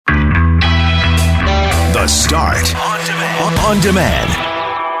The Start. On demand. On demand.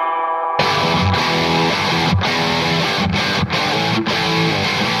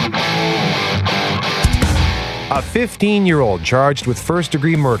 A 15-year-old charged with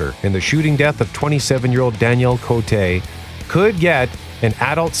first-degree murder in the shooting death of 27-year-old Danielle Cote could get an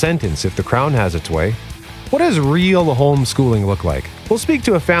adult sentence if the Crown has its way. What does real homeschooling look like? We'll speak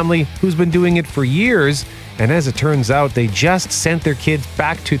to a family who's been doing it for years, and as it turns out, they just sent their kids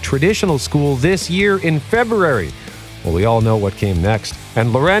back to traditional school this year in February. Well, we all know what came next.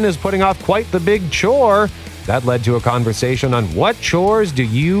 And Loren is putting off quite the big chore. That led to a conversation on what chores do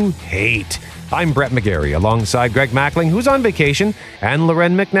you hate? I'm Brett McGarry alongside Greg Mackling, who's on vacation, and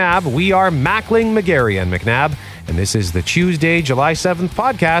Loren McNabb. We are Mackling, McGarry, and McNabb, and this is the Tuesday, July 7th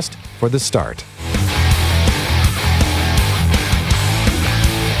podcast for The Start.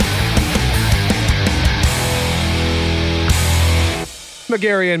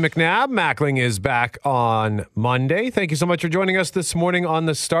 McGarry and McNabb. Mackling is back on Monday. Thank you so much for joining us this morning on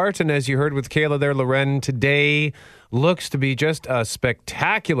The Start. And as you heard with Kayla there, Loren, today looks to be just a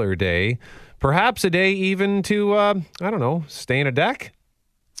spectacular day. Perhaps a day even to, stay in a deck?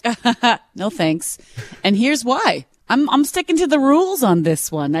 No, thanks. And here's why. I'm sticking to the rules on this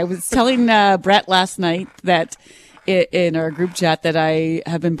one. I was telling Brett last night that in our group chat that I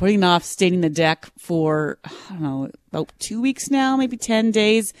have been putting off staying in the deck for, about 2 weeks now, maybe 10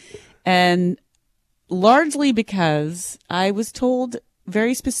 days. And largely because I was told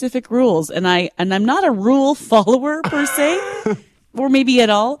very specific rules. And I'm not a rule follower per se. Or maybe at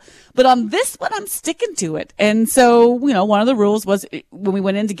all. But on this one, I'm sticking to it. And so, one of the rules was when we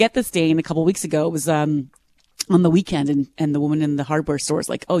went in to get this stain a couple of weeks ago, it was on the weekend, and the woman in the hardware store is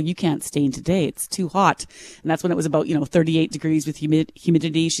like, oh, you can't stain today. It's too hot. And that's when it was about, 38 degrees with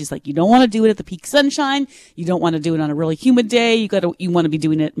humidity. She's like, you don't want to do it at the peak sunshine. You don't want to do it on a really humid day. You want to be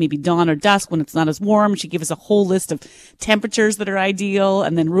doing it maybe dawn or dusk when it's not as warm. She gave us a whole list of temperatures that are ideal,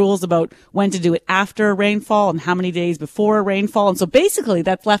 and then rules about when to do it after a rainfall and how many days before a rainfall. And so basically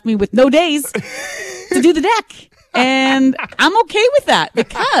that's left me with no days to do the deck. And I'm okay with that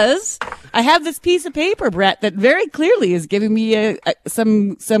because I have this piece of paper, Brett, that very clearly is giving me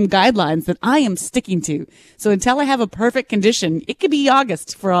some guidelines that I am sticking to. So until I have a perfect condition, it could be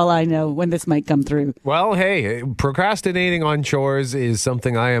August for all I know when this might come through. Well, hey, procrastinating on chores is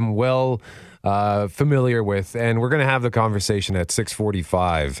something I am well familiar with, and we're going to have the conversation at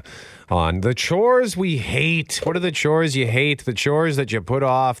 6:45 on the chores we hate. What are the chores you hate? The chores that you put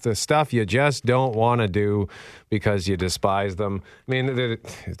off, the stuff you just don't want to do because you despise them. I mean,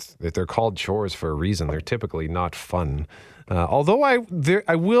 they're called chores for a reason. They're typically not fun. Although I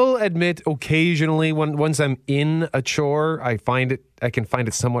will admit occasionally once I'm in a chore, I can find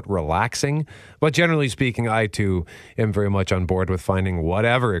it somewhat relaxing. But generally speaking, I too am very much on board with finding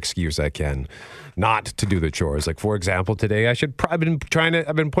whatever excuse I can not to do the chores. Like, for example, today I've been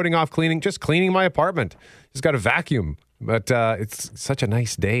putting off cleaning my apartment. Just got a vacuum. But it's such a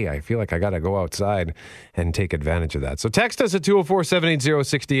nice day. I feel like I got to go outside and take advantage of that. So text us at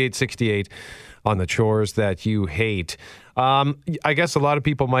 204-780-6868 on the chores that you hate. I guess a lot of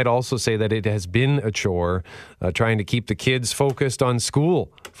people might also say that it has been a chore trying to keep the kids focused on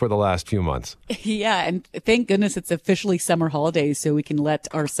school for the last few months. Yeah, and thank goodness it's officially summer holidays so we can let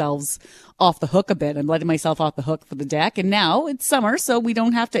ourselves off the hook a bit. I'm letting myself off the hook for the deck. And now it's summer, so we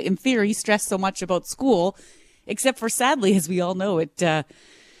don't have to, in theory, stress so much about school. Except for, sadly, as we all know,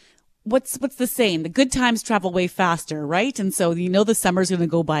 what's the saying? The good times travel way faster, right? And so the summer's going to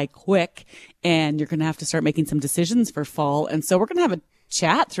go by quick, and you're going to have to start making some decisions for fall. And so we're going to have a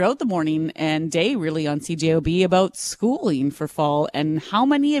chat throughout the morning and day, really, on CJOB about schooling for fall. And how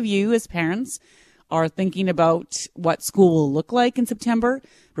many of you, as parents, are thinking about what school will look like in September?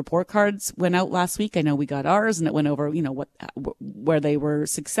 Report cards went out last week. I know we got ours, and it went over, where they were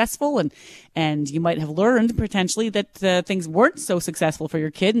successful, and you might have learned potentially that things weren't so successful for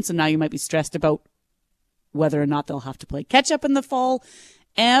your kid, and so now you might be stressed about whether or not they'll have to play catch up in the fall,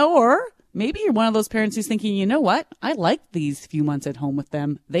 or maybe you're one of those parents who's thinking, you know what, I liked these few months at home with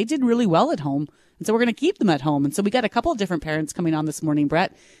them. They did really well at home, and so we're going to keep them at home. And so we got a couple of different parents coming on this morning,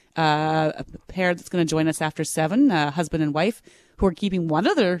 Brett. A pair that's going to join us after 7, husband and wife, who are keeping one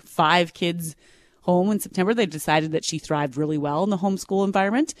of their 5 kids home in September. They decided that she thrived really well in the homeschool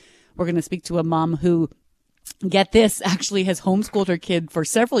environment. We're going to speak to a mom who, get this, actually has homeschooled her kid for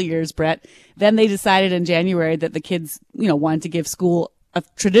several years, Brett. Then they decided in January that the kids, wanted to give a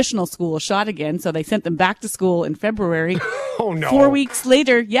traditional school a shot again. So they sent them back to school in February. Oh, no. 4 weeks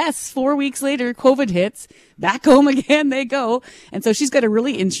later, COVID hits. Back home again they go. And so she's got a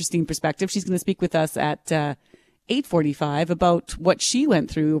really interesting perspective. She's going to speak with us at 8:45 about what she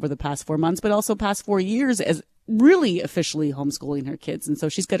went through over the past 4 months, but also past 4 years as really officially homeschooling her kids. And so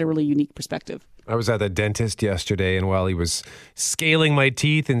she's got a really unique perspective. I was at the dentist yesterday, and while he was scaling my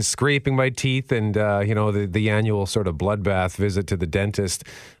teeth and scraping my teeth and, the annual sort of bloodbath visit to the dentist,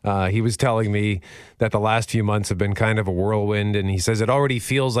 he was telling me that the last few months have been kind of a whirlwind, and he says it already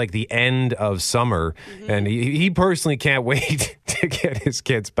feels like the end of summer, and he personally can't wait to get his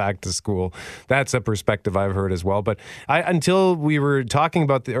kids back to school. That's a perspective I've heard as well. But until we were talking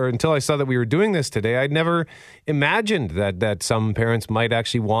about, until I saw that we were doing this today, I'd never imagined that some parents might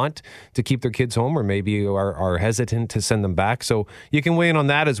actually want to keep their kids home or maybe are hesitant to send them back. So you can weigh in on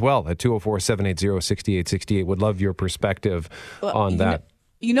that as well at 204-780-6868. Would love your perspective on that.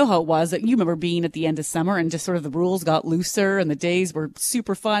 You know how it was that you remember being at the end of summer and just sort of the rules got looser and the days were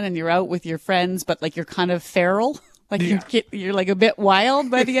super fun and you're out with your friends, but like you're kind of feral. Like you're like a bit wild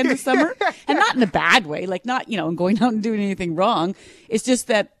by the end of summer, and not in a bad way, like not, going out and doing anything wrong. It's just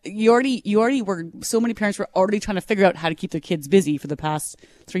that you already were, so many parents were already trying to figure out how to keep their kids busy for the past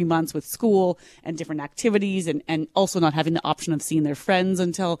 3 months with school and different activities and also not having the option of seeing their friends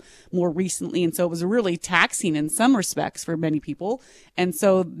until more recently. And so it was really taxing in some respects for many people. And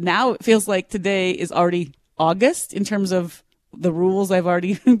so now it feels like today is already August in terms of the rules I've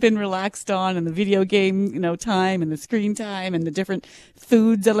already been relaxed on, and the video game, time and the screen time and the different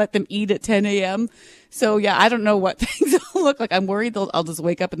foods I let them eat at 10 a.m. So yeah, I don't know what things will look like. I'm worried I'll just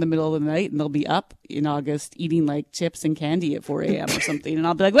wake up in the middle of the night and they'll be up in August eating like chips and candy at 4 a.m. or something. And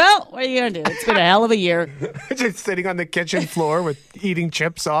I'll be like, well, what are you going to do? It's been a hell of a year. Just sitting on the kitchen floor with eating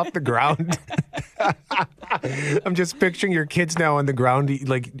chips off the ground. I'm just picturing your kids now on the ground,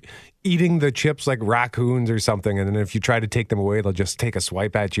 eating the chips like raccoons or something. And then if you try to take them away, they'll just take a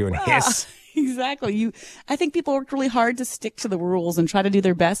swipe at you and hiss. Exactly. I think people worked really hard to stick to the rules and try to do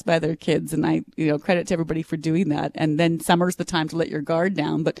their best by their kids. And I, credit to everybody for doing that. And then summer's the time to let your guard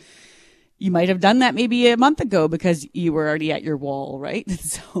down. But you might have done that maybe a month ago because you were already at your wall, right?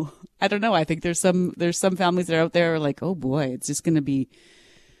 So I don't know. I think there's some families that are out there like, oh boy, it's just going to be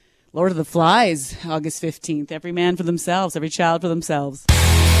Lord of the Flies, August 15th. Every man for themselves, every child for themselves.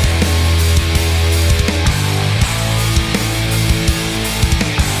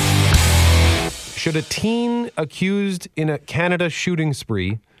 Should a teen accused in a Canada shooting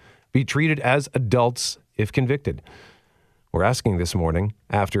spree be treated as adults if convicted? We're asking this morning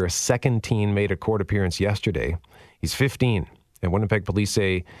after a second teen made a court appearance yesterday. He's 15, and Winnipeg police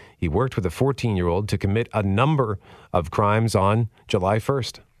say he worked with a 14-year-old to commit a number of crimes on July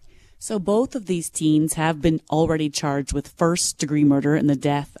 1st. So both of these teens have been already charged with first-degree murder in the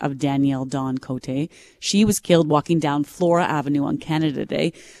death of Danielle Dawn Cote. She was killed walking down Flora Avenue on Canada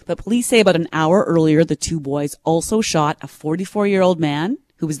Day. But police say about an hour earlier, the two boys also shot a 44-year-old man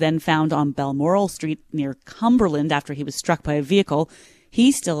who was then found on Balmoral Street near Cumberland after he was struck by a vehicle.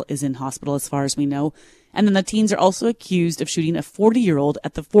 He still is in hospital as far as we know. And then the teens are also accused of shooting a 40-year-old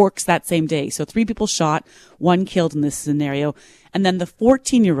at the Forks that same day. So 3 people shot, 1 killed in this scenario. And then the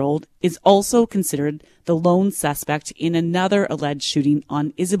 14-year-old is also considered the lone suspect in another alleged shooting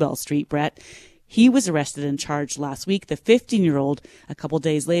on Isabel Street, Brett. He was arrested and charged last week, the 15-year-old, a couple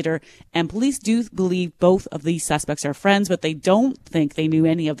days later. And police do believe both of these suspects are friends, but they don't think they knew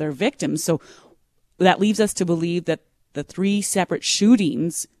any of their victims. So that leaves us to believe that the 3 separate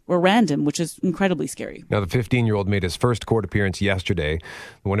shootings were random, which is incredibly scary. Now, the 15-year-old made his first court appearance yesterday.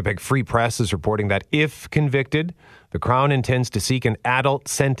 The Winnipeg Free Press is reporting that if convicted, the Crown intends to seek an adult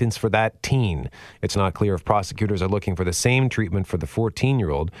sentence for that teen. It's not clear if prosecutors are looking for the same treatment for the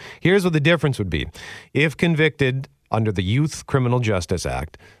 14-year-old. Here's what the difference would be. If convicted under the Youth Criminal Justice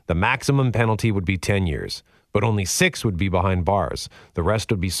Act, the maximum penalty would be 10 years. But only 6 would be behind bars. The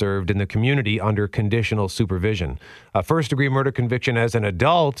rest would be served in the community under conditional supervision. A first-degree murder conviction as an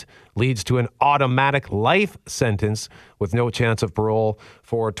adult leads to an automatic life sentence with no chance of parole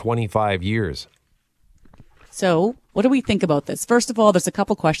for 25 years. So, what do we think about this? First of all, there's a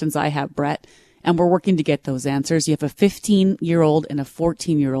couple questions I have, Brett, and we're working to get those answers. You have a 15-year-old and a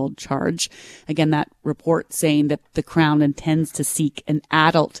 14-year-old charge. Again, that report saying that the Crown intends to seek an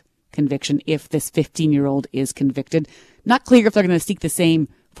adult conviction if this 15-year-old is convicted. Not clear if they're going to seek the same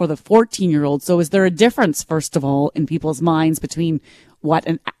for the 14-year-old. So is there a difference, first of all, in people's minds between what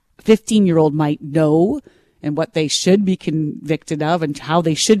a 15-year-old might know and what they should be convicted of and how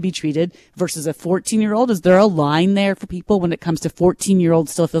they should be treated versus a 14-year-old? Is there a line there for people when it comes to 14-year-old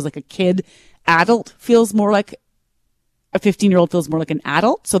still feels like a kid? Adult feels more like a 15-year-old feels more like an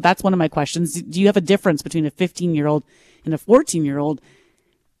adult? So that's one of my questions. Do you have a difference between a 15-year-old and a 14-year-old?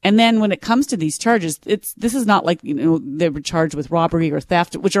 And then when it comes to these charges, this is not like, they were charged with robbery or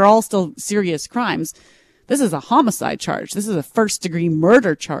theft, which are all still serious crimes. This is a homicide charge. This is a first-degree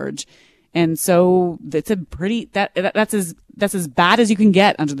murder charge. And so it's a pretty, that's as bad as you can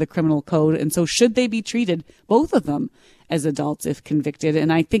get under the criminal code. And so should they be treated, both of them, as adults if convicted?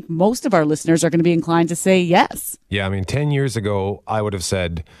 And I think most of our listeners are going to be inclined to say yes. Yeah, I mean, 10 years ago, I would have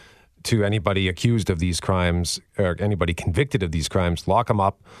said to anybody accused of these crimes or anybody convicted of these crimes, lock them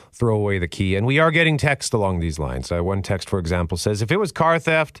up, throw away the key. And we are getting text along these lines. One text, for example, says, if it was car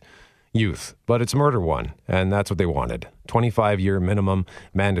theft, youth, but it's murder one, and that's what they wanted. 25-year minimum,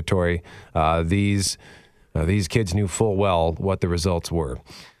 mandatory. These kids knew full well what the results were.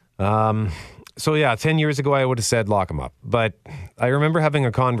 So yeah, 10 years ago, I would have said lock them up. But I remember having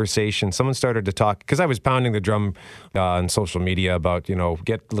a conversation. Someone started to talk, because I was pounding the drum on social media about,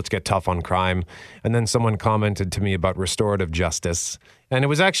 let's get tough on crime. And then someone commented to me about restorative justice. And it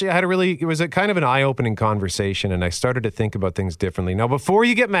was actually, it was a kind of an eye-opening conversation, and I started to think about things differently. Now, before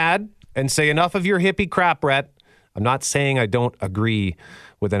you get mad and say enough of your hippie crap, Brett, I'm not saying I don't agree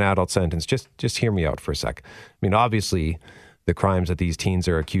with an adult sentence. Just hear me out for a sec. I mean, obviously, the crimes that these teens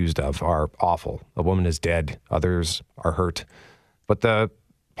are accused of are awful. A woman is dead. Others are hurt. But the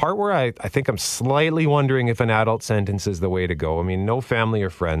part where I think I'm slightly wondering if an adult sentence is the way to go. I mean, no family or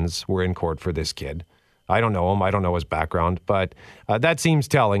friends were in court for this kid. I don't know him. I don't know his background. But that seems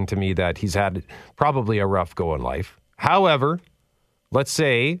telling to me that he's had probably a rough go in life. However, let's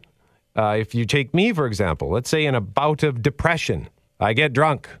say, if you take me, for example, let's say in a bout of depression, I get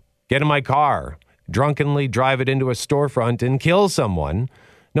drunk, get in my car, drunkenly drive it into a storefront and kill someone.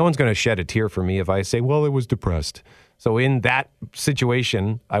 No one's going to shed a tear for me if I say, well, I was depressed. So in that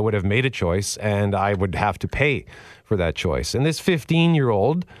situation, I would have made a choice and I would have to pay for that choice. And this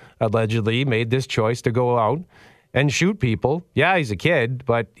 15-year-old allegedly made this choice to go out and shoot people. Yeah, he's a kid,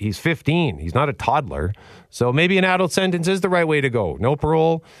 but he's 15. He's not a toddler. So maybe an adult sentence is the right way to go. No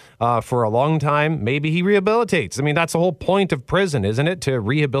parole for a long time. Maybe he rehabilitates. I mean, that's the whole point of prison, isn't it? To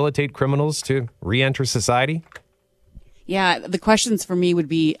rehabilitate criminals to re-enter society. Yeah, the questions for me would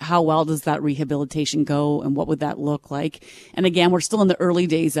be, how well does that rehabilitation go and what would that look like? And again, we're still in the early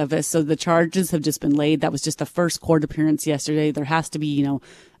days of this, so the charges have just been laid. That was just the first court appearance yesterday. There has to be,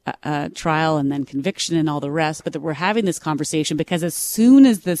 a trial and then conviction and all the rest. But that we're having this conversation because as soon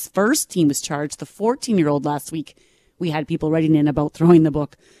as this first team was charged, the 14-year-old last week, we had people writing in about throwing the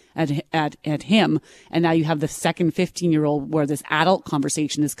book at him. And now you have the second 15-year-old where this adult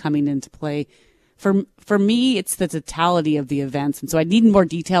conversation is coming into play. For me, it's the totality of the events. And so I need more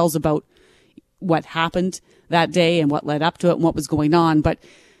details about what happened that day and what led up to it and what was going on. But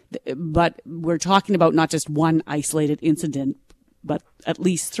we're talking about not just one isolated incident, but at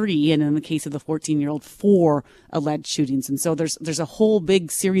least three, and in the case of the 14-year-old, 4 alleged shootings. And so there's a whole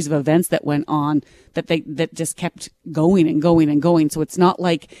big series of events that went on that just kept going and going and going. So it's not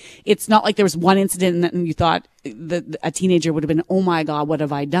like there was one incident and you thought a teenager would have been, oh my God, what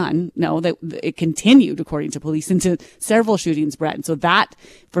have I done? No, that it continued, according to police, into several shootings, Brett. And so that,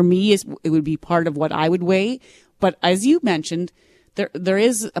 for me, it would be part of what I would weigh. But as you mentioned, there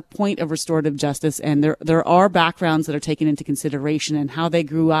is a point of restorative justice, and there are backgrounds that are taken into consideration and how they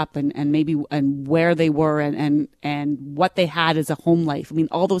grew up and maybe and where they were and what they had as a home life. I mean,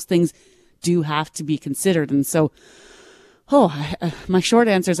 all those things do have to be considered. And so, my short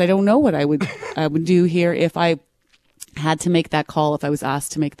answer is I don't know what I would do here if I had to make that call, if I was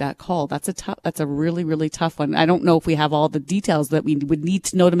asked to make that call. That's a really, really tough one. I don't know if we have all the details that we would need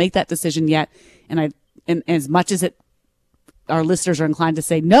to know to make that decision yet. And as much as our listeners are inclined to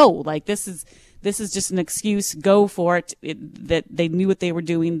say no, like this is just an excuse, go for it, that they knew what they were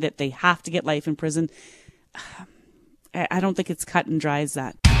doing, that they have to get life in prison. I don't think it's cut and dry as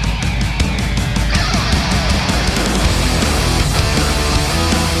that.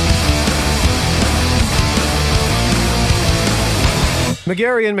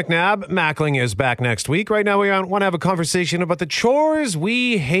 McGarry and McNabb, Mackling is back next week. Right now, we want to have a conversation about the chores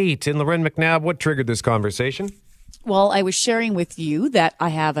we hate. And Loren McNabb, what triggered this conversation? Well, I was sharing with you that I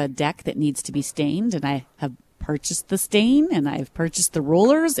have a deck that needs to be stained, and I have purchased the stain, and I've purchased the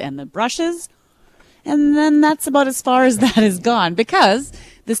rollers and the brushes. And then that's about as far as that has gone, because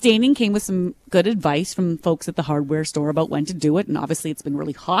the staining came with some good advice from folks at the hardware store about when to do it. And obviously it's been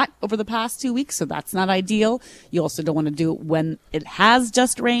really hot over the past 2 weeks, so that's not ideal. You also don't want to do it when it has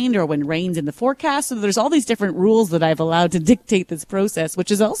just rained or when rain's in the forecast. So there's all these different rules that I've allowed to dictate this process, which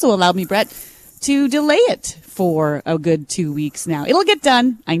has also allowed me, Brett, to delay it for a good 2 weeks now. It'll get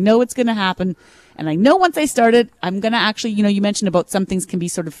done. I know it's going to happen. And I know once I start it, I'm going to actually, you mentioned about some things can be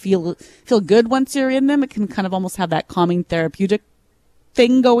sort of feel good once you're in them. It can kind of almost have that calming therapeutic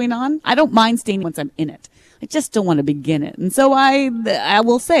thing going on. I don't mind staying once I'm in it. I just don't want to begin it. And so I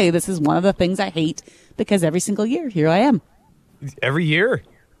will say this is one of the things I hate because every single year, here I am. Every year?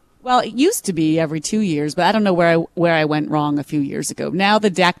 Well, it used to be every 2 years, but I don't know where I went wrong a few years ago. Now the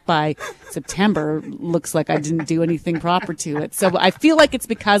deck by September looks like I didn't do anything proper to it. So I feel like it's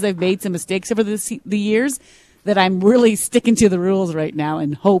because I've made some mistakes over the years that I'm really sticking to the rules right now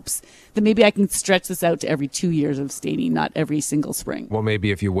in hopes that maybe I can stretch this out to every 2 years of staining, not every single spring. Well,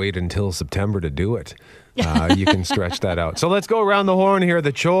 maybe if you wait until September to do it, you can stretch that out. So let's go around the horn here.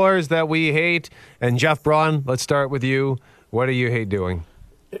 The chores that we hate. And Jeff Braun, let's start with you. What do you hate doing?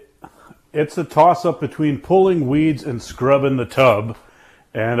 It's a toss-up between pulling weeds and scrubbing the tub.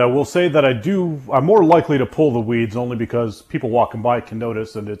 And I will say that I'm more likely to pull the weeds only because people walking by can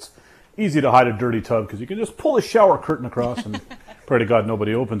notice, and it's easy to hide a dirty tub because you can just pull a shower curtain across and pray to God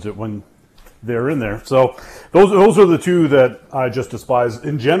nobody opens it when they're in there. So those are the two that I just despise.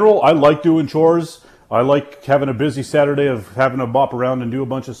 In general, I like doing chores. I like having a busy Saturday of having to bop around and do a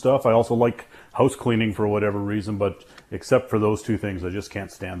bunch of stuff. I also like house cleaning for whatever reason, but except for those two things, I just can't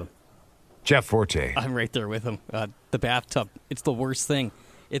stand them. Jeff Forte. I'm right there with him. The bathtub, it's the worst thing.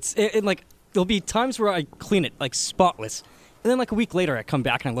 Like, there'll be times where I clean it, like, spotless. And then, like, a week later, I come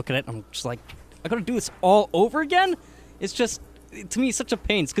back and I look at it, and I'm just like, I gotta do this all over again? It's just, to me, such a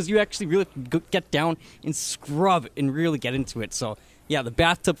pain. It's because you actually really get down and scrub and really get into it. So, yeah, the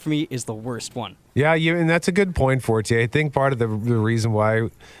bathtub for me is the worst one. Yeah, and that's a good point, Forte. I think part of the reason why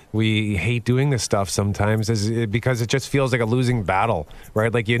we hate doing this stuff sometimes is because it just feels like a losing battle,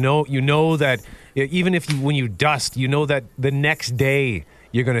 right? Like, you know that even when you dust, you know that the next day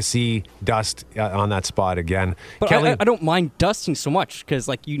you're going to see dust on that spot again. But Kelly, I don't mind dusting so much because,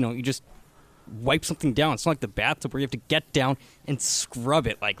 like, you just wipe something down. It's not like the bathtub where you have to get down and scrub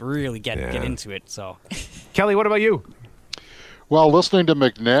it, like really get into it. So, Kelly, what about you? Well, listening to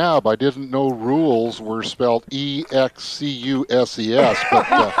McNabb, I didn't know rules were spelled EXCUSES.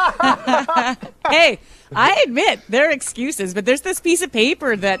 But Hey, I admit there are excuses, but there's this piece of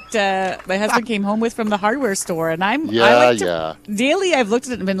paper that my husband came home with from the hardware store, and daily I've looked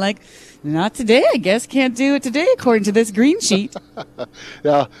at it and been like, not today, I guess. Can't do it today according to this green sheet.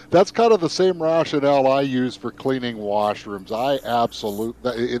 Yeah, that's kind of the same rationale I use for cleaning washrooms.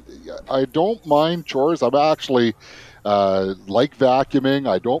 I don't mind chores. I'm actually like vacuuming.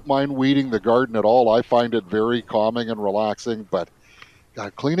 I don't mind weeding the garden at all. I find it very calming and relaxing, but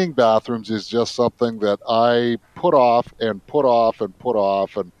cleaning bathrooms is just something that I put off and put off and put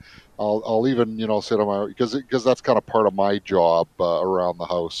off, and I'll even sit on my, because that's kind of part of my job around the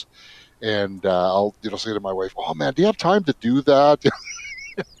house, and I'll say to my wife, "Oh man, do you have time to do that?"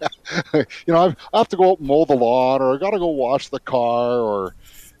 I have to go out and mow the lawn, or I got to go wash the car, or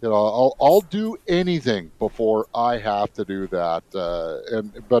I'll do anything before I have to do that.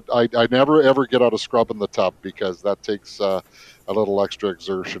 But I never ever get out of scrubbing the tub because that takes a little extra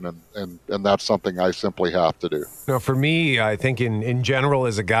exertion, and that's something I simply have to do. No, for me, I think in general,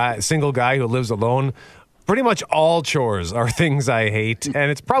 as a single guy who lives alone, pretty much all chores are things I hate. And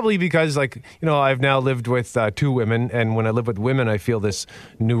it's probably because, I've now lived with two women. And when I live with women, I feel this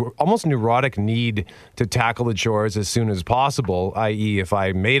almost neurotic need to tackle the chores as soon as possible. I.e., if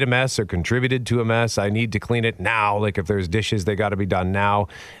I made a mess or contributed to a mess, I need to clean it now. Like if there's dishes, they got to be done now.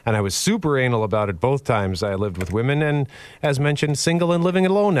 And I was super anal about it both times I lived with women. And as mentioned, single and living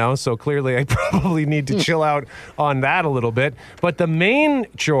alone now. So clearly I probably need to chill out on that a little bit. But the main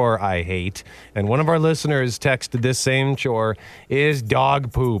chore I hate, and one of our listeners texted this same chore, is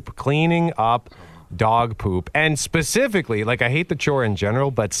dog poop. Cleaning up dog poop. And specifically, I hate the chore in general,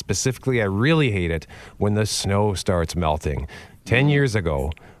 but specifically I really hate it when the snow starts melting. 10 years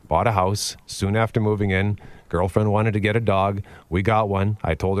ago, bought a house. Soon after moving in, girlfriend wanted to get a dog. We got one.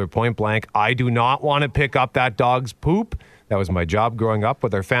 I told her point blank, I do not want to pick up that dog's poop. That was my job growing up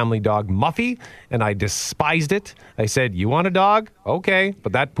with our family dog, Muffy, and I despised it. I said, you want a dog? Okay,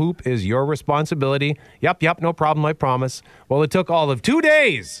 but that poop is your responsibility. Yep, no problem, I promise. Well, it took all of 2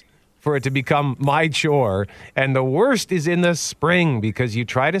 days for it to become my chore. And the worst is in the spring because you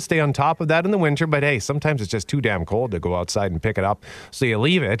try to stay on top of that in the winter, but hey, sometimes it's just too damn cold to go outside and pick it up. So you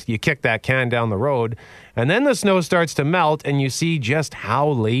leave it, you kick that can down the road, and then the snow starts to melt and you see just how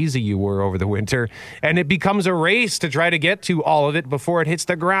lazy you were over the winter. And it becomes a race to try to get to all of it before it hits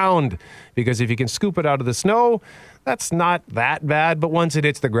the ground. Because if you can scoop it out of the snow, that's not that bad. But once it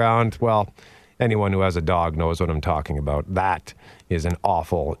hits the ground, well, anyone who has a dog knows what I'm talking about. That is an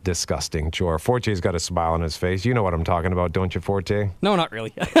awful, disgusting chore. Forte's got a smile on his face. You know what I'm talking about, don't you, Forte? No, not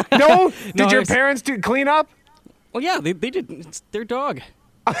really. No? Did your parents clean up? Well, yeah, they did. It's their dog.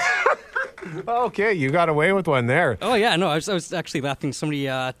 Okay, you got away with one there. Oh, yeah, no, I was actually laughing. Somebody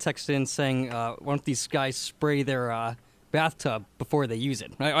texted in saying, why don't these guys spray their bathtub before they use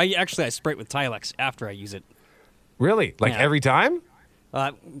it. I spray it with Tilex after I use it. Really? Like every time?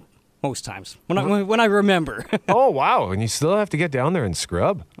 Most times. When I remember. Oh, wow. And you still have to get down there and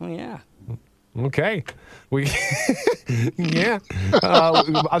scrub? Oh, yeah. Okay. Yeah.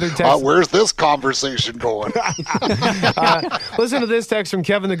 Other texts. Where's this conversation going? Listen to this text from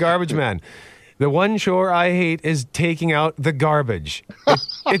Kevin the Garbage Man. The one chore I hate is taking out the garbage.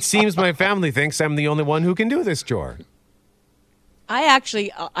 It seems my family thinks I'm the only one who can do this chore.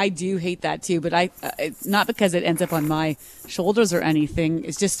 I do hate that too, but it's not because it ends up on my shoulders or anything.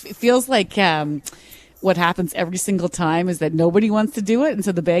 It feels like what happens every single time is that nobody wants to do it, and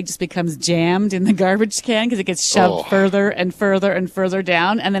so the bag just becomes jammed in the garbage can because it gets shoved further and further and further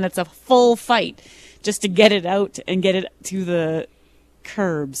down, and then it's a full fight just to get it out and get it to the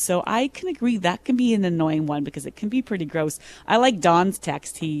curb. So I can agree that can be an annoying one because it can be pretty gross. I like Don's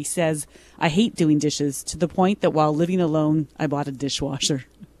text. He says, I hate doing dishes to the point that while living alone, I bought a dishwasher.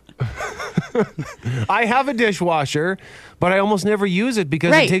 I have a dishwasher, but I almost never use it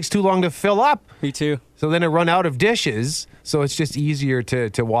because it takes too long to fill up. Me too. So then I run out of dishes, so it's just easier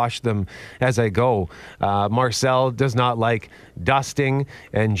to wash them as I go. Marcel does not like dusting,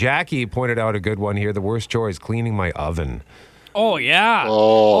 and Jackie pointed out a good one here. The worst chore is cleaning my oven. Oh, yeah.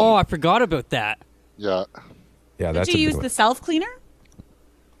 Oh, I forgot about that. Yeah. Yeah, that's Did you use the self-cleaner?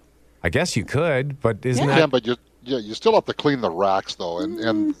 I guess you could, but isn't Yeah, that... but you still have to clean the racks, though,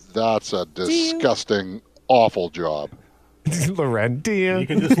 and that's a disgusting, awful job. Loren, do you? You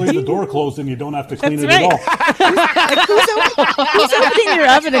can just leave the door closed and you don't have to clean That's it right. at all. Who's opening your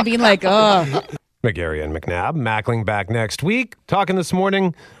oven and being like, oh. McGarry and McNabb, Mackling back next week. Talking this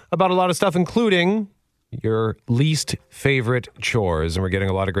morning about a lot of stuff, including your least favorite chores. And we're getting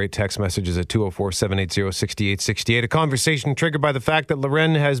a lot of great text messages at 204-780-6868. A conversation triggered by the fact that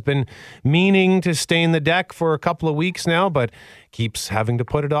Loren has been meaning to stain the deck for a couple of weeks now, but keeps having to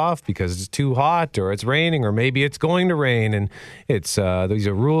put it off because it's too hot or it's raining or maybe it's going to rain. And it's these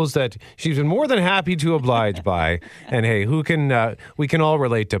are rules that she's been more than happy to oblige by. And hey, we can all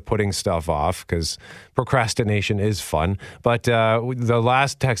relate to putting stuff off because procrastination is fun. But the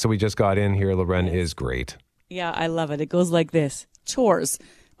last text that we just got in here, Loren, is great. Yeah, I love it. It goes like this. Chores.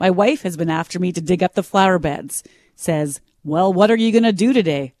 My wife has been after me to dig up the flower beds. Says, well, what are you going to do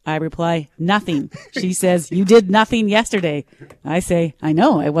today? I reply, nothing. She says, you did nothing yesterday. I say, I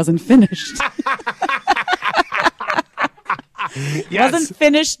know, I wasn't finished. Yes. Wasn't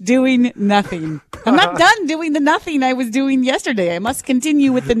finished doing nothing. I'm not done doing the nothing I was doing yesterday. I must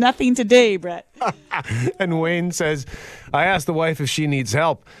continue with the nothing today, Brett. And Wayne says, I asked the wife if she needs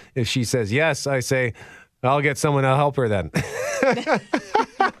help. If she says yes, I say, I'll get someone to help her then.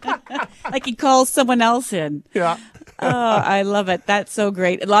 Like he calls someone else in. Yeah. Oh, I love it. That's so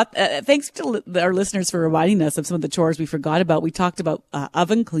great. Thanks to our listeners for reminding us of some of the chores we forgot about. We talked about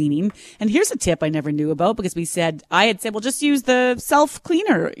oven cleaning. And here's a tip I never knew about because I had said, well, just use the self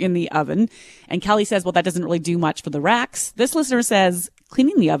cleaner in the oven. And Kelly says, well, that doesn't really do much for the racks. This listener says,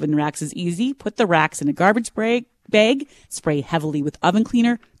 cleaning the oven racks is easy. Put the racks in a garbage bag, spray heavily with oven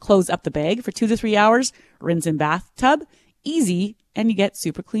cleaner, close up the bag for 2 to 3 hours, rinse in bathtub. Easy, and you get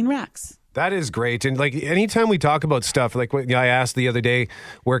super clean racks. That is great. And like anytime we talk about stuff, like what I asked the other day,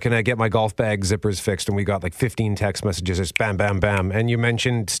 where can I get my golf bag zippers fixed? And we got like 15 text messages, just bam, bam, bam. And you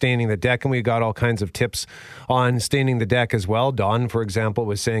mentioned staining the deck, and we got all kinds of tips on staining the deck as well. Don, for example,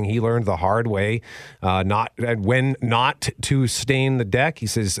 was saying he learned the hard way when not to stain the deck. He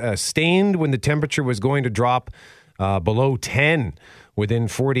says stained when the temperature was going to drop below 10 within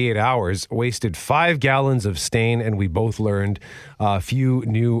 48 hours, wasted 5 gallons of stain, and we both learned a few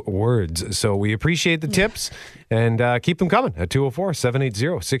new words. So we appreciate the tips, and keep them coming at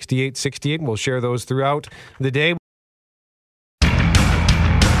 204-780-6868, and we'll share those throughout the day.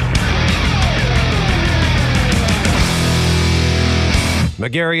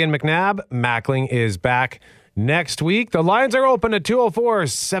 McGarry and McNabb, Mackling is back next week. The lines are open at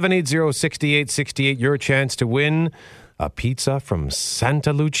 204-780-6868. Your chance to win a pizza from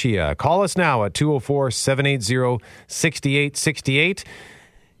Santa Lucia. Call us now at 204-780-6868.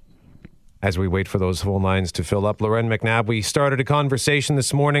 As we wait for those phone lines to fill up, Loren McNabb, we started a conversation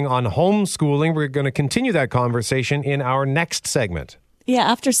this morning on homeschooling. We're going to continue that conversation in our next segment. Yeah,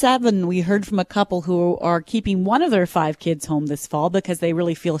 after 7, we heard from a couple who are keeping one of their 5 kids home this fall because they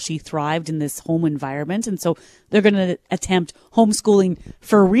really feel she thrived in this home environment. And so they're going to attempt homeschooling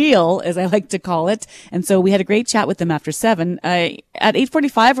for real, as I like to call it. And so we had a great chat with them after 7. At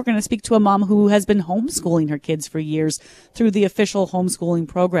 8:45, we're going to speak to a mom who has been homeschooling her kids for years through the official homeschooling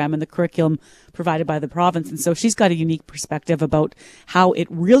program and the curriculum provided by the province. And so she's got a unique perspective about how it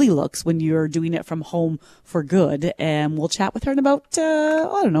really looks when you're doing it from home for good. And we'll chat with her in about,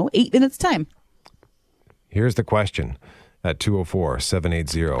 8 minutes time. Here's the question at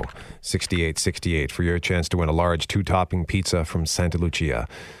 204-780-6868 for your chance to win a large 2-topping pizza from Santa Lucia.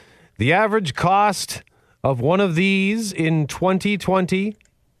 The average cost of one of these in 2020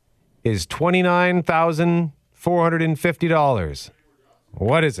 is $29,450.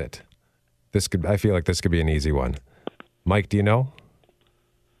 What is it? I feel like this could be an easy one. Mike, do you know?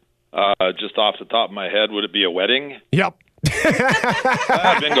 Just off the top of my head, would it be a wedding? Yep.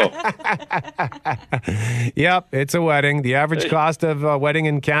 Bingo. Yep, it's a wedding. The average cost of a wedding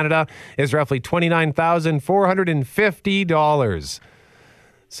in Canada is roughly $29,450.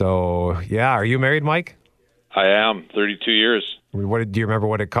 So, yeah, are you married, Mike? I am. 32 years. Do you remember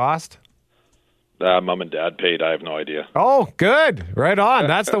what it cost? Mom and Dad paid. I have no idea. Oh, good. Right on.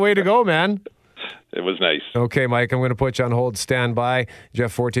 That's the way to go, man. It was nice. Okay, Mike, I'm going to put you on hold. Stand by.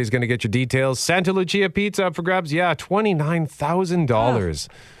 Jeff Forte is going to get your details. Santa Lucia Pizza up for grabs. Yeah, $29,000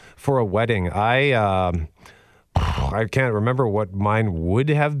 for a wedding. I can't remember what mine would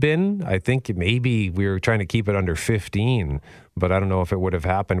have been. I think maybe we were trying to keep it under 15, but I don't know if it would have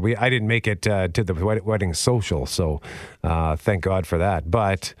happened. I didn't make it to the wedding social, so thank God for that.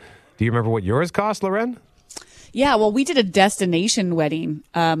 But do you remember what yours cost, Loren? Yeah, well, we did a destination wedding.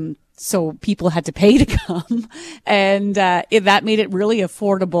 So people had to pay to come, and that made it really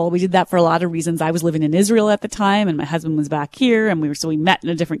affordable. We did that for a lot of reasons. I was living in Israel at the time, and my husband was back here, and we met in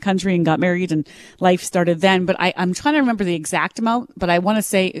a different country and got married, and life started then. But I'm trying to remember the exact amount, but I want to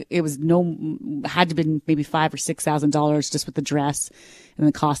say it was had to been maybe $5,000 or $6,000 just with the dress and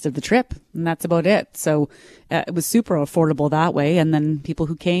the cost of the trip, and that's about it. So it was super affordable that way. And then people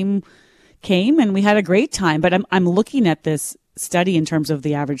who came, and we had a great time. But I'm looking at this study in terms of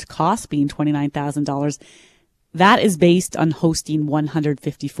the average cost being $29,000. That is based on hosting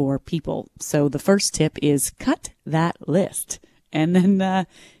 154 people. So the first tip is cut that list, and then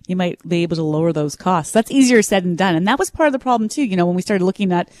you might be able to lower those costs. That's easier said than done. And that was part of the problem too. You know, when we started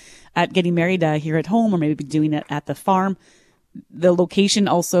looking at getting married here at home, or maybe doing it at the farm, the location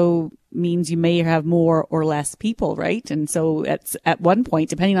also means you may have more or less people, right? And so at one point,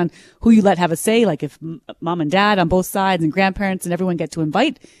 depending on who you let have a say, like if mom and dad on both sides and grandparents and everyone get to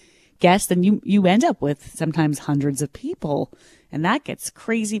invite guests, then you end up with sometimes hundreds of people, and that gets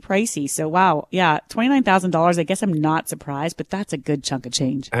crazy pricey. So wow, yeah, $29,000. I guess I'm not surprised, but that's a good chunk of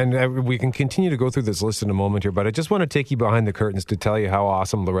change. And we can continue to go through this list in a moment here, but I just want to take you behind the curtains to tell you how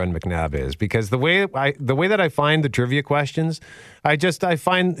awesome Loren McNabb is, because the way that I find the trivia questions, I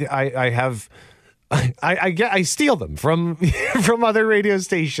steal them from other radio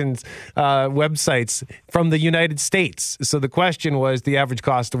stations, websites from the United States. So the question was, the average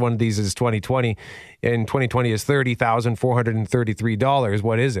cost of one of these is 2020. In 2020 is $30,433.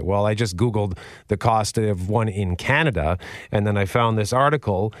 What is it? Well, I just Googled the cost of one in Canada, and then I found this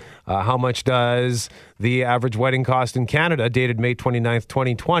article. How much does the average wedding cost in Canada, dated May 29th,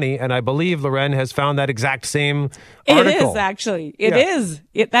 2020? And I believe Loren has found that exact same article. It is, actually. It is.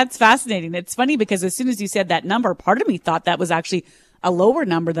 That's fascinating. It's funny because as soon as you said that number, part of me thought that was actually a lower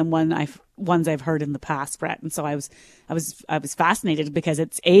number than ones I've heard in the past, Brett. And so I was fascinated because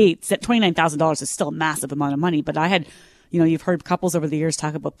it's $29,000 is still a massive amount of money. But I had, you've heard couples over the years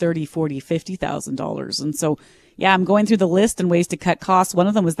talk about $30,000, $40,000, $50,000. And so, yeah, I'm going through the list and ways to cut costs. One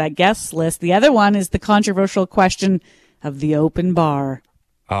of them was that guest list. The other one is the controversial question of the open bar.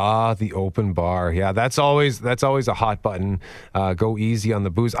 Ah, the open bar. Yeah, that's always a hot button. Go easy on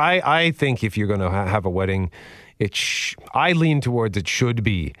the booze. I think if you're going to have a wedding, I lean towards it should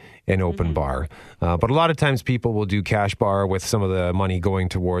be an open bar. But a lot of times people will do cash bar with some of the money going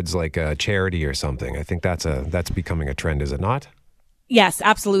towards like a charity or something. I think that's becoming a trend, is it not? Yes,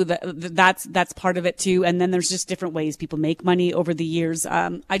 absolutely. That's part of it too. And then there's just different ways people make money over the years.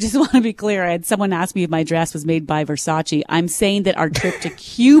 I just want to be clear. I had someone ask me if my dress was made by Versace. I'm saying that our trip to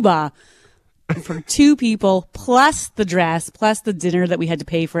Cuba for 2 people, plus the dress, plus the dinner that we had to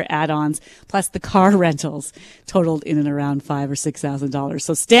pay for add-ons, plus the car rentals, totaled in and around $5,000 or $6,000.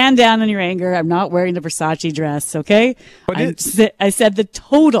 So stand down in your anger. I'm not wearing the Versace dress, okay? I said the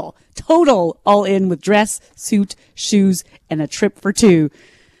total all in with dress, suit, shoes, and a trip for 2.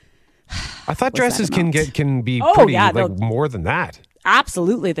 I thought dresses can be pretty more than that.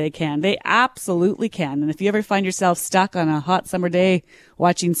 Absolutely they can. They absolutely can. And if you ever find yourself stuck on a hot summer day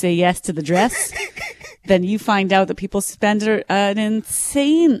watching Say Yes to the Dress, then you find out that people spend an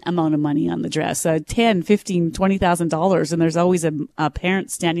insane amount of money on the dress, $10,000, $15,000, $20,000. And there's always a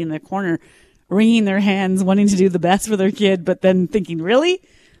parent standing in the corner wringing their hands, wanting to do the best for their kid, but then thinking, really?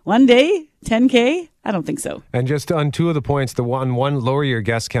 One day? $10K? I don't think so. And just on two of the points, the one lower your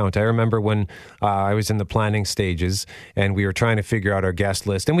guest count. I remember when I was in the planning stages and we were trying to figure out our guest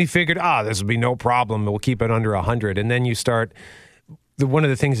list, and we figured, this will be no problem. We'll keep it under 100. And then you start, one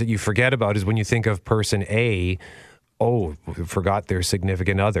of the things that you forget about is when you think of person A, forgot their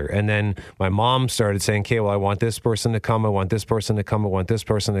significant other. And then my mom started saying, okay, well, I want this person to come. I want this person to come. I want this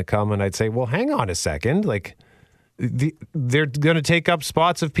person to come. And I'd say, well, hang on a second. Like, they're going to take up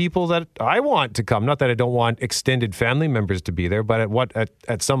spots of people that I want to come. Not that I don't want extended family members to be there, but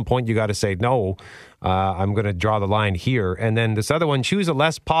at some point you got to say, no, I'm going to draw the line here. And then this other one, choose a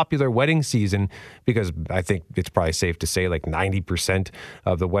less popular wedding season, because I think it's probably safe to say like 90%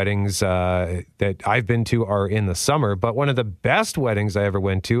 of the weddings that I've been to are in the summer. But one of the best weddings I ever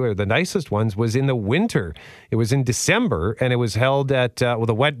went to, or the nicest ones, was in the winter. It was in December, and it was held at,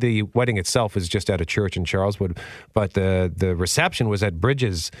 the wedding itself was just at a church in Charleswood, but the reception was at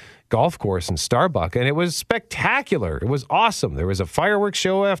Bridges Golf Course in Starbuck, and it was spectacular. It was awesome. There was a fireworks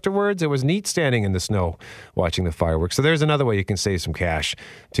show afterwards. It was neat standing in the snow watching the fireworks. So there's another way you can save some cash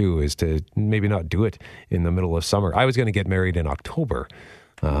too, is to maybe not do it in the middle of summer. I was going to get married in October,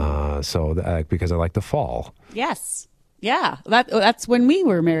 because I like the fall. Yes. Yeah, that's when we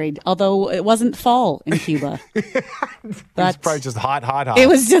were married, although it wasn't fall in Cuba. It's probably just hot. It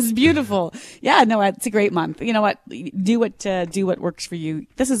was just beautiful. Yeah, no, it's a great month. You know what? Do what works for you.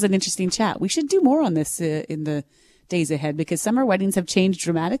 This is an interesting chat. We should do more on this in the days ahead, because summer weddings have changed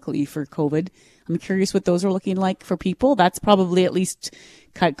dramatically for COVID. I'm curious what those are looking like for people. That's probably at least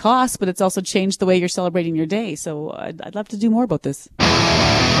cut costs, but it's also changed the way you're celebrating your day. So I'd love to do more about this.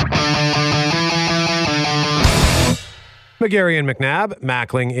 McGarry and McNabb,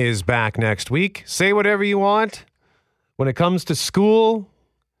 Mackling is back next week. Say whatever you want. When it comes to school,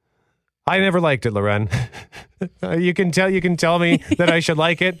 I never liked it, Loren. You can tell me that I should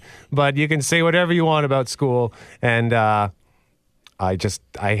like it, but you can say whatever you want about school. And I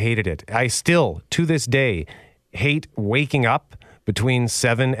hated it. I still, to this day, hate waking up between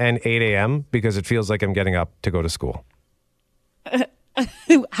 7 and 8 a.m. because it feels like I'm getting up to go to school.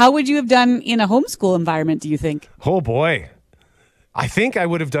 How would you have done in a homeschool environment, do you think? Oh, boy. I think I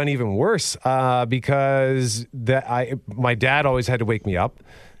would have done even worse because my dad always had to wake me up.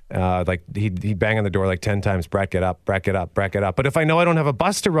 Like he'd bang on the door like 10 times, Brett, get up, Brett, get up, Brett, get up. But if I know I don't have a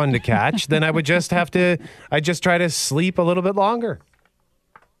bus to run to catch, then I'd just try to sleep a little bit longer.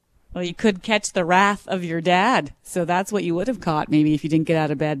 Well, you could catch the wrath of your dad. So that's what you would have caught maybe if you didn't get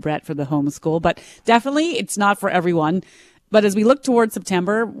out of bed, Brett, for the homeschool. But definitely it's not for everyone. But as we look towards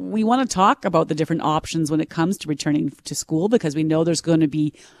September, we want to talk about the different options when it comes to returning to school, because we know there's going to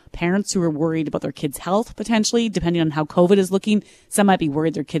be parents who are worried about their kids' health, potentially, depending on how COVID is looking. Some might be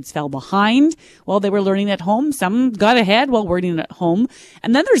worried their kids fell behind while they were learning at home. Some got ahead while learning at home.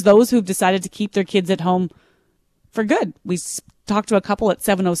 And then there's those who've decided to keep their kids at home for good. We talked to a couple at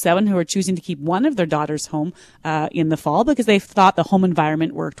 707 who are choosing to keep one of their daughters home in the fall because they thought the home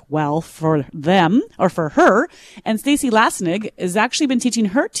environment worked well for them or for her. And Stacey Lassenig has actually been teaching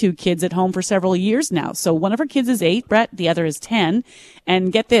her two kids at home for several years now. So one of her kids is 8, Brett, the other is 10.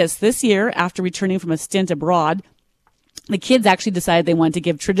 And get this year, after returning from a stint abroad, the kids actually decided they wanted to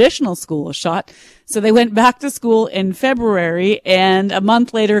give traditional school a shot. So they went back to school in February, and a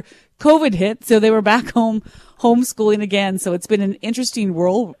month later, COVID hit. So they were back home homeschooling again. So it's been an interesting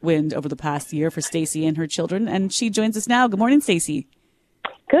whirlwind over the past year for Stacey and her children. And she joins us now. Good morning, Stacey.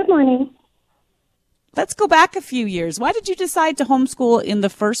 Good morning. Let's go back a few years. Why did you decide to homeschool in the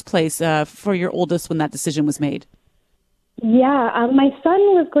first place for your oldest when that decision was made? Yeah, my son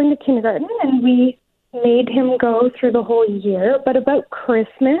was going to kindergarten, and we made him go through the whole year. But about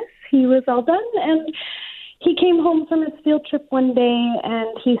Christmas, he was all done, and he came home from his field trip one day,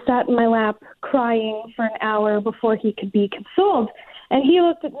 and he sat in my lap crying for an hour before he could be consoled. And he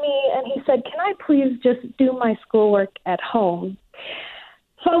looked at me and he said, "Can I please just do my schoolwork at home?"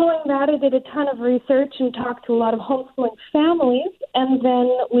 Following that, I did a ton of research and talked to a lot of homeschooling families, and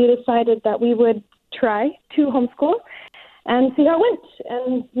then we decided that we would try to homeschool and see how it went.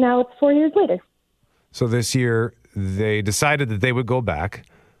 And now it's 4 years later. So this year, they decided that they would go back,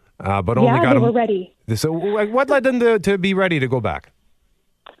 but only got they them. were ready. So what led them to be ready to go back?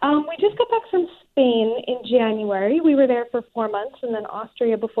 We just got back from Spain in January. We were there for 4 months, and then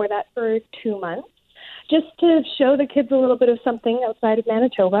Austria before that for 2 months. just to show the kids a little bit of something outside of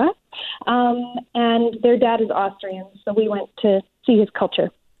Manitoba. And their dad is Austrian, so we went to see his culture.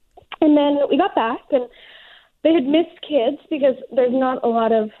 And then we got back, and they had missed kids because there's not a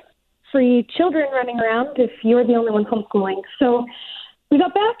lot of free children running around if you're the only one homeschooling. So we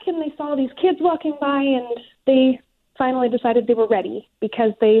got back, and they saw these kids walking by, and they finally decided they were ready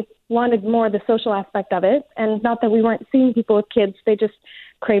because they wanted more of the social aspect of it. And not that we weren't seeing people with kids, they just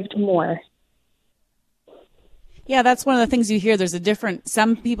craved more. Yeah, that's one of the things you hear. There's a different,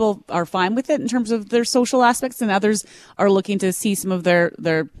 some people are fine with it in terms of their social aspects, and others are looking to see some of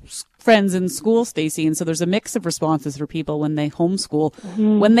their friends in school, Stacey. And so there's a mix of responses for people when they homeschool.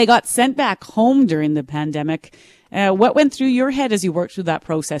 Mm-hmm. When they got sent back home during the pandemic, what went through your head as you worked through that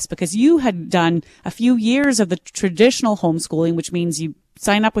process? Because you had done a few years of the traditional homeschooling, which means you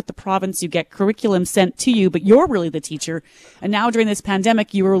sign up with the province, you get curriculum sent to you, but you're really the teacher. And now during this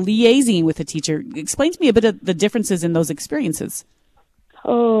pandemic, you were liaising with a teacher. Explain to me a bit of the differences in those experiences.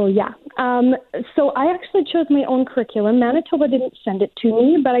 Oh, yeah. So I actually chose my own curriculum. Manitoba didn't send it to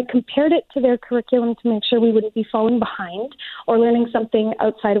me, but I compared it to their curriculum to make sure we wouldn't be falling behind or learning something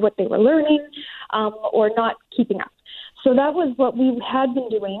outside of what they were learning, or not keeping up. So that was what we had been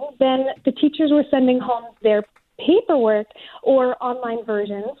doing. Then the teachers were sending home their paperwork or online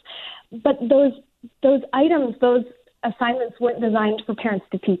versions, but those items, those assignments weren't designed for parents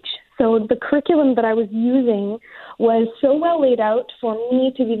to teach. So the curriculum that I was using was so well laid out for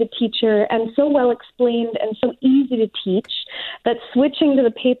me to be the teacher and so well explained and so easy to teach that switching to the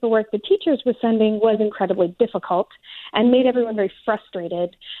paperwork the teachers were sending was incredibly difficult and made everyone very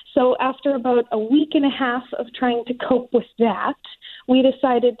frustrated. So after about a week and a half of trying to cope with that, we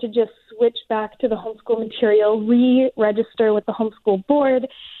decided to just switch back to the homeschool material, re-register with the homeschool board,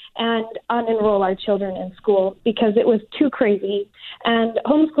 and unenroll our children in school because it was too crazy. And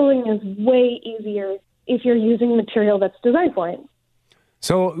homeschooling is way easier if you're using material that's designed for it.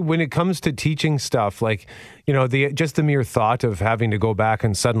 So when it comes to teaching stuff, like, you know, just the mere thought of having to go back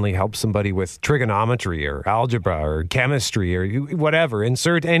and suddenly help somebody with trigonometry or algebra or chemistry or whatever,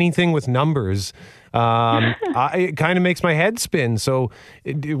 insert anything with numbers, it kind of makes my head spin. So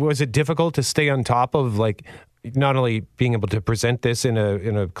was it difficult to stay on top of, like, not only being able to present this in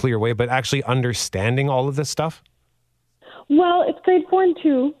a clear way, but actually understanding all of this stuff? Well, it's grade 4 and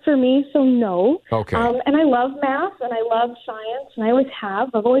 2 for me, so no. Okay. And I love math and I love science, and I always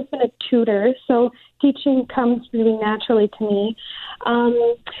have. I've always been a tutor, so teaching comes really naturally to me.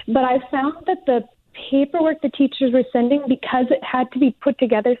 But I found that the paperwork the teachers were sending, because it had to be put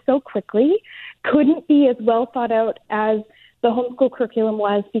together so quickly, couldn't be as well thought out as the homeschool curriculum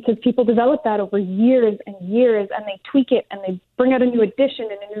was, because people develop that over years and years, and they tweak it and they bring out a new edition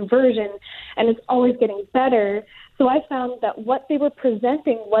and a new version, and it's always getting better. So I found that what they were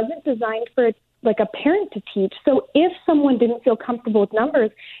presenting wasn't designed for like a parent to teach. So if someone didn't feel comfortable with numbers,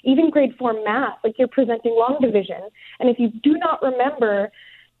 even grade 4 math, like you're presenting long division, and if you do not remember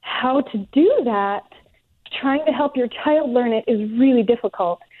how to do that, trying to help your child learn it is really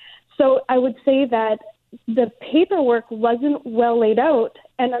difficult. So I would say that the paperwork wasn't well laid out,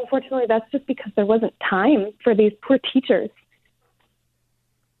 and unfortunately that's just because there wasn't time for these poor teachers.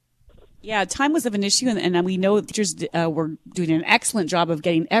 Yeah, time was of an issue, and we know teachers were doing an excellent job of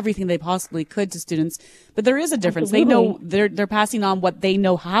getting everything they possibly could to students. But there is a difference. Absolutely. They know they're passing on what they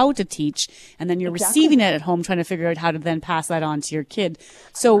know how to teach, and then you're receiving it at home, trying to figure out how to then pass that on to your kid.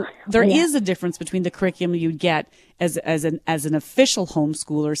 So there is a difference between the curriculum you'd get as an official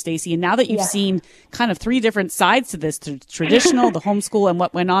homeschooler, Stacey. And now that you've seen kind of 3 different sides to this, the traditional, the homeschool, and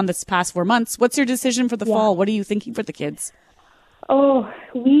what went on this past 4 months, what's your decision for the fall? What are you thinking for the kids? Oh,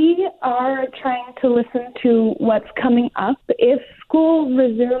 we are trying to listen to what's coming up. If school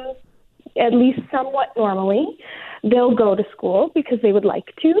resumes at least somewhat normally, they'll go to school because they would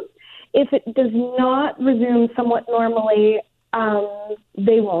like to. If it does not resume somewhat normally,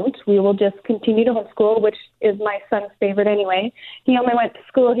 they won't. We will just continue to homeschool, which is my son's favorite anyway. He only went to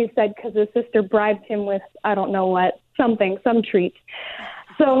school, he said, because his sister bribed him with, I don't know what, some treat.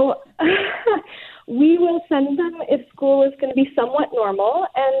 So we will send them if school is going to be somewhat normal,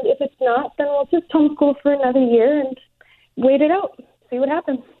 and if it's not, then we'll just homeschool for another year and wait it out, see what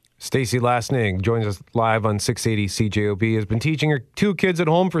happens. Stacey Lasning joins us live on 680 CJOB. Has been teaching her 2 kids at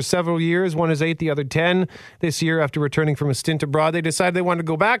home for several years. One is 8, the other 10. This year, after returning from a stint abroad, they decided they wanted to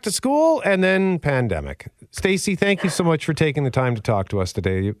go back to school, and then pandemic. Stacey, thank you so much for taking the time to talk to us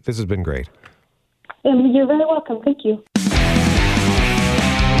today. This has been great. You're very welcome. Thank you.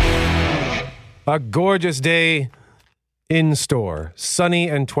 A gorgeous day in store, sunny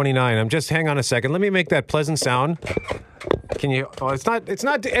and 29. Hang on a second. Let me make that pleasant sound. Can you? Oh, it's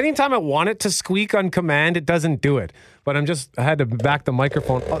not. Anytime I want it to squeak on command, it doesn't do it. But I had to back the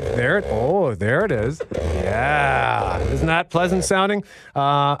microphone. There it is. Yeah. Isn't that pleasant sounding?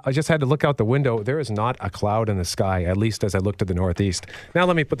 I just had to look out the window. There is not a cloud in the sky, at least as I look to the northeast. Now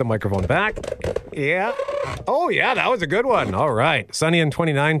let me put the microphone back. Yeah. Oh, yeah, that was a good one. All right. Sunny and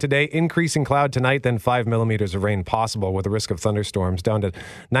 29 today. Increasing cloud tonight, then 5 millimeters of rain possible with a risk of thunderstorms down to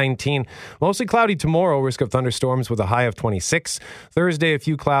 19. Mostly cloudy tomorrow, risk of thunderstorms with a high of 26. Thursday, a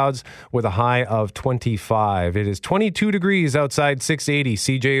few clouds with a high of 25. It is 22 degrees outside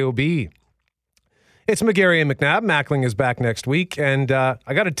 680 CJOB. It's McGarry and McNabb. Mackling is back next week. And I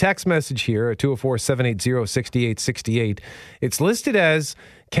got a text message here at 204-780-6868. It's listed as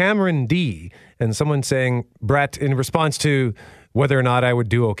Cameron D. And someone saying, Brett, in response to whether or not I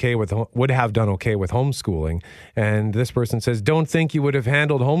would have done okay with homeschooling. And this person says, don't think you would have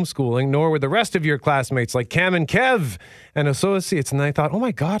handled homeschooling, nor would the rest of your classmates like Cam and Kev and associates. And I thought, oh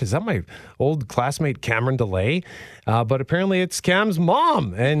my God, is that my old classmate Cameron DeLay? But apparently it's Cam's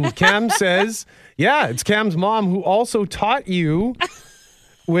mom. And Cam says, yeah, it's Cam's mom who also taught you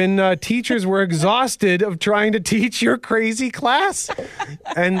when teachers were exhausted of trying to teach your crazy class.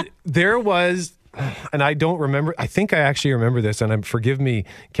 And there was... And I don't remember, I think I actually remember this, and forgive me,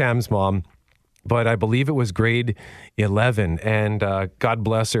 Cam's mom, but I believe it was grade 11, and God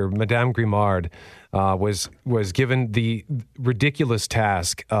bless her, Madame Grimard was given the ridiculous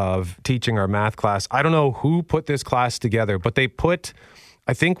task of teaching our math class. I don't know who put this class together, but there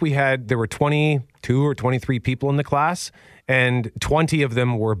were 22 or 23 people in the class, and 20 of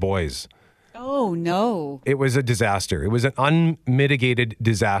them were boys. Oh, no. It was a disaster. It was an unmitigated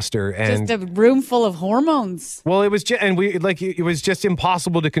disaster. And just a room full of hormones. Well, it was it was just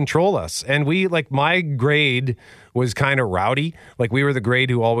impossible to control us. And my grade was kind of rowdy. Like, we were the grade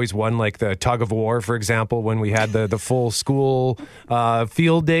who always won, like, the tug of war, for example, when we had the full school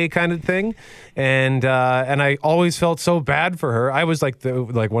field day kind of thing. And I always felt so bad for her. I was like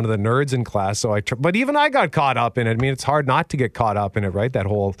one of the nerds in class. So but even I got caught up in it. I mean, it's hard not to get caught up in it, right? That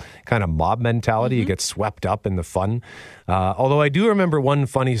whole kind of mob mentality. You get swept up in the fun. Although I do remember one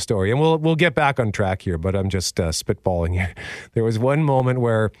funny story, and we'll get back on track here, but I'm just spitballing here. There was one moment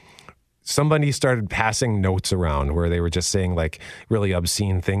where somebody started passing notes around where they were just saying, like, really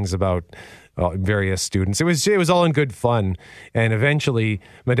obscene things about various students. It was all in good fun. And eventually,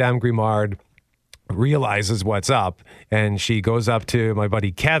 Madame Grimard realizes what's up, and she goes up to my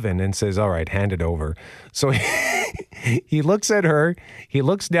buddy Kevin and says, all right, hand it over. So he looks at her, he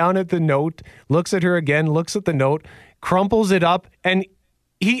looks down at the note, looks at her again, looks at the note, crumples it up, and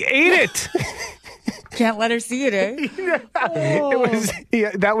he ate it. Can't let her see it, eh?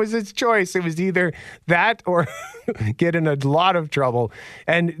 That was his choice. It was either that or get in a lot of trouble.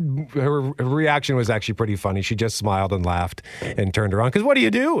 And her reaction was actually pretty funny. She just smiled and laughed and turned around. Because what do you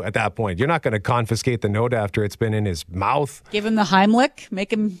do at that point? You're not going to confiscate the note after it's been in his mouth. Give him the Heimlich.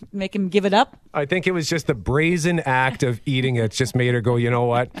 Make him give it up. I think it was just the brazen act of eating it just made her go, you know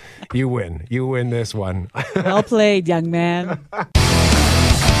what? You win. You win this one. Well played, young man.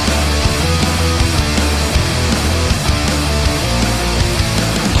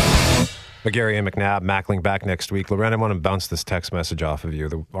 McGarry and McNabb, Mackling back next week. Lorena, I want to bounce this text message off of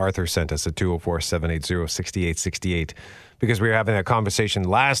you. Arthur sent us at 204-780-6868 because we were having a conversation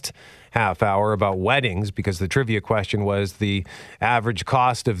last half hour about weddings, because the trivia question was the average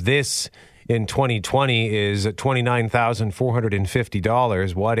cost of this in 2020 is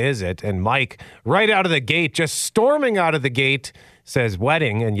 $29,450. What is it? And Mike, right out of the gate, just storming out of the gate, says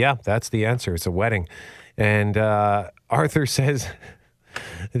wedding. And yeah, that's the answer. It's a wedding. And Arthur says...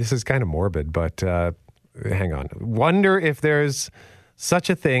 This is kind of morbid, but hang on. Wonder if there's such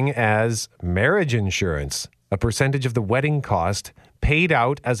a thing as marriage insurance, a percentage of the wedding cost paid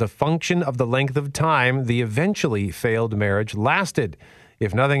out as a function of the length of time the eventually failed marriage lasted.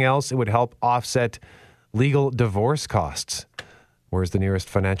 If nothing else, it would help offset legal divorce costs. Where's the nearest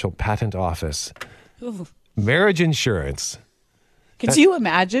financial patent office? Ooh. Marriage insurance. Could you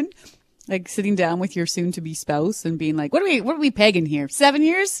imagine? Like sitting down with your soon-to-be spouse and being like, what are we pegging here? 7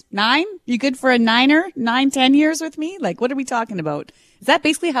 years? 9? You good for a 10 years with me? Like, what are we talking about? Is that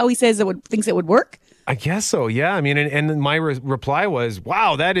basically how he says thinks it would work? I guess so, yeah. I mean, and my reply was,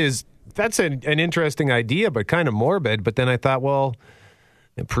 wow, that's an interesting idea, but kind of morbid. But then I thought, well,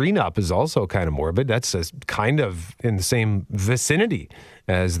 prenup is also kind of morbid. That's kind of in the same vicinity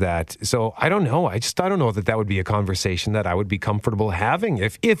as that. So I don't know. I don't know that would be a conversation that I would be comfortable having.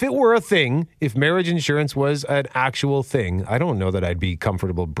 If it were a thing, if marriage insurance was an actual thing, I don't know that I'd be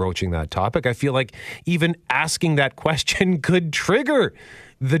comfortable broaching that topic. I feel like even asking that question could trigger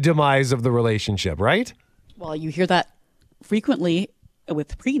the demise of the relationship, right? Well, you hear that frequently with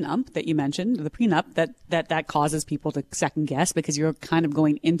the prenup that you mentioned, the prenup that causes people to second guess because you're kind of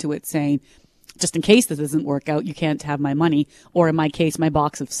going into it saying, just in case this doesn't work out, you can't have my money, or in my case, my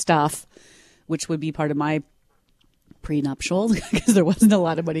box of stuff, which would be part of my prenuptial because there wasn't a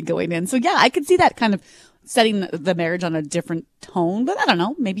lot of money going in. So yeah, I could see that kind of setting the marriage on a different tone, but I don't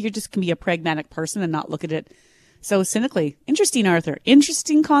know. Maybe you just can be a pragmatic person and not look at it so cynically. Interesting, Arthur.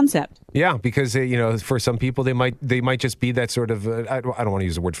 Interesting concept. Yeah, because for some people they might just be that sort of I don't want to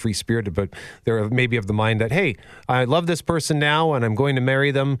use the word free spirited, but they're maybe of the mind that, hey, I love this person now and I'm going to marry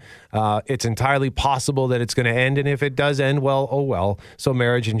them. It's entirely possible that it's going to end, and if it does end, well, oh well. So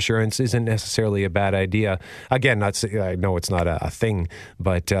marriage insurance isn't necessarily a bad idea. Again, I know it's not a thing,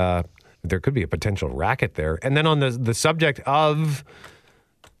 but there could be a potential racket there. And then on the subject of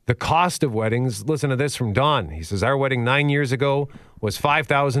the cost of weddings, listen to this from Don. He says, our wedding 9 years ago was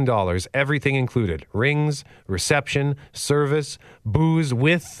 $5,000, everything included. Rings, reception, service, booze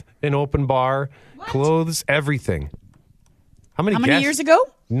with an open bar, clothes, everything. How many years ago?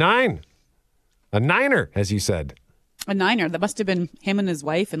 9. A niner, as you said. A niner. That must have been him and his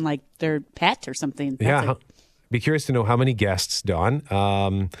wife and like their pet or something. Be curious to know how many guests,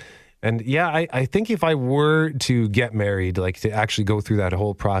 Don. And yeah, I think if I were to get married, like to actually go through that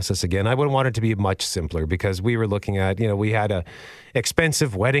whole process again, I would want it to be much simpler because we were looking at, we had a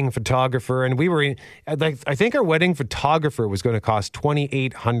expensive wedding photographer and we were I think our wedding photographer was going to cost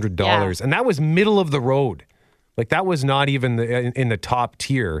 $2,800 and that was middle of the road. Like that was not even in the top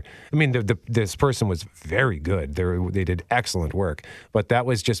tier. I mean, this person was very good. They did excellent work, but that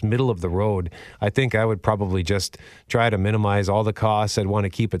was just middle of the road. I think I would probably just try to minimize all the costs. I'd want to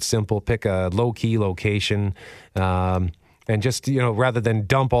keep it simple, pick a low-key location, and just, rather than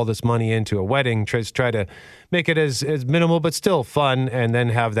dump all this money into a wedding, try to make it as minimal but still fun, and then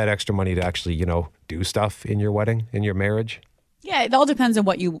have that extra money to actually, do stuff in your wedding, in your marriage. Yeah, it all depends on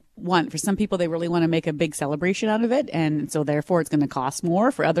what you want. For some people, they really want to make a big celebration out of it, and so therefore it's going to cost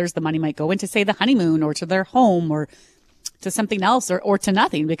more. For others, the money might go into, say, the honeymoon or to their home or to something else or to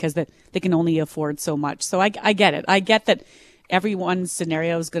nothing because they can only afford so much. So I get it. I get that everyone's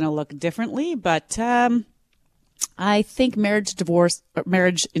scenario is going to look differently, but I think marriage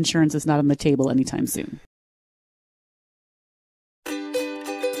insurance is not on the table anytime soon.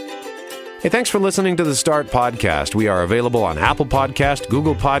 Hey, thanks for listening to the Start Podcast. We are available on Apple Podcast,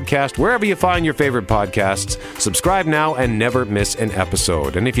 Google Podcast, wherever you find your favorite podcasts. Subscribe now and never miss an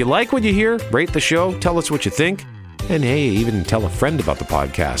episode. And if you like what you hear, rate the show, tell us what you think, and hey, even tell a friend about the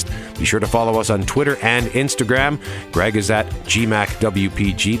podcast. Be sure to follow us on Twitter and Instagram. Greg is at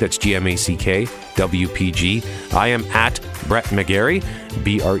GMACWPG, that's GMACK WPG. I am at Brett McGarry,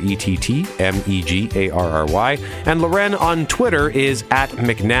 BRETTMEGARRY. And Loren on Twitter is at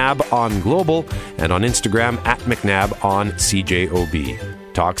McNabb on Global and on Instagram at McNabb on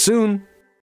CJOB. Talk soon.